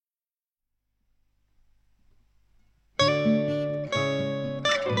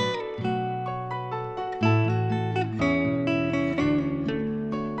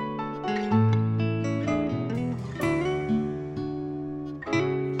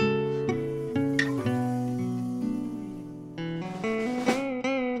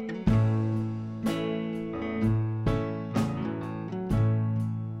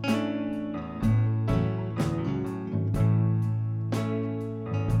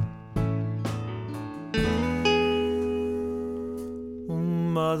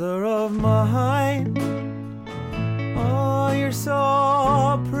Mother of mine, oh, you're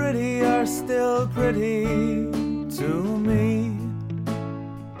so pretty, you're still pretty to me.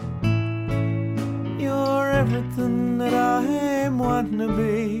 You're everything that I'm wanting to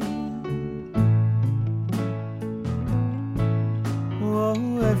be.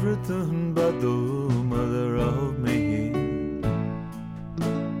 Oh, everything but the mother of me.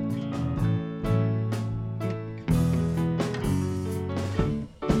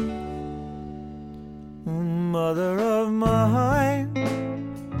 Mother of mine,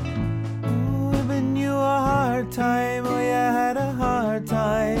 giving you a hard time, oh, you had a hard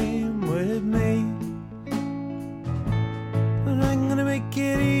time with me. But I'm gonna make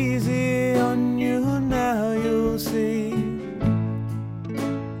it easy on you now, you'll see.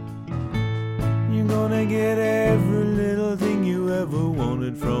 You're gonna get every little thing you ever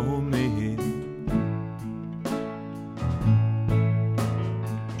wanted from me.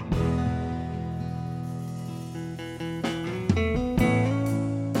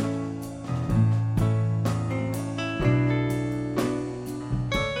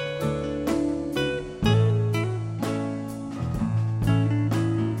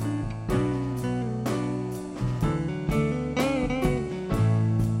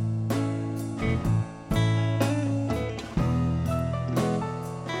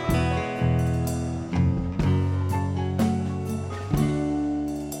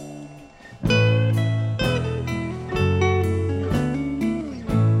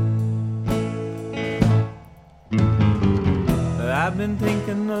 I've been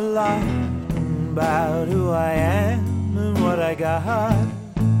thinking a lot about who I am and what I got,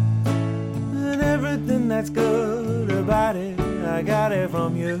 and everything that's good about it. I got it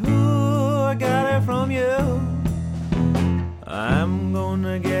from you, I got it from you. I'm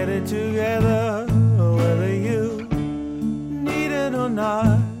gonna get it together, whether you need it or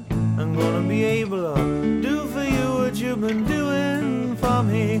not. I'm gonna be able to do for you what you've been doing for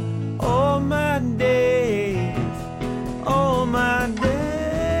me all my days. Oh, my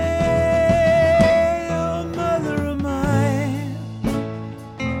day, oh, mother of mine.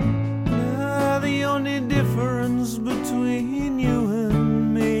 Now the only difference between you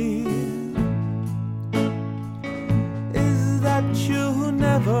and me is that you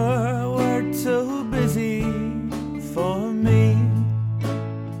never were too busy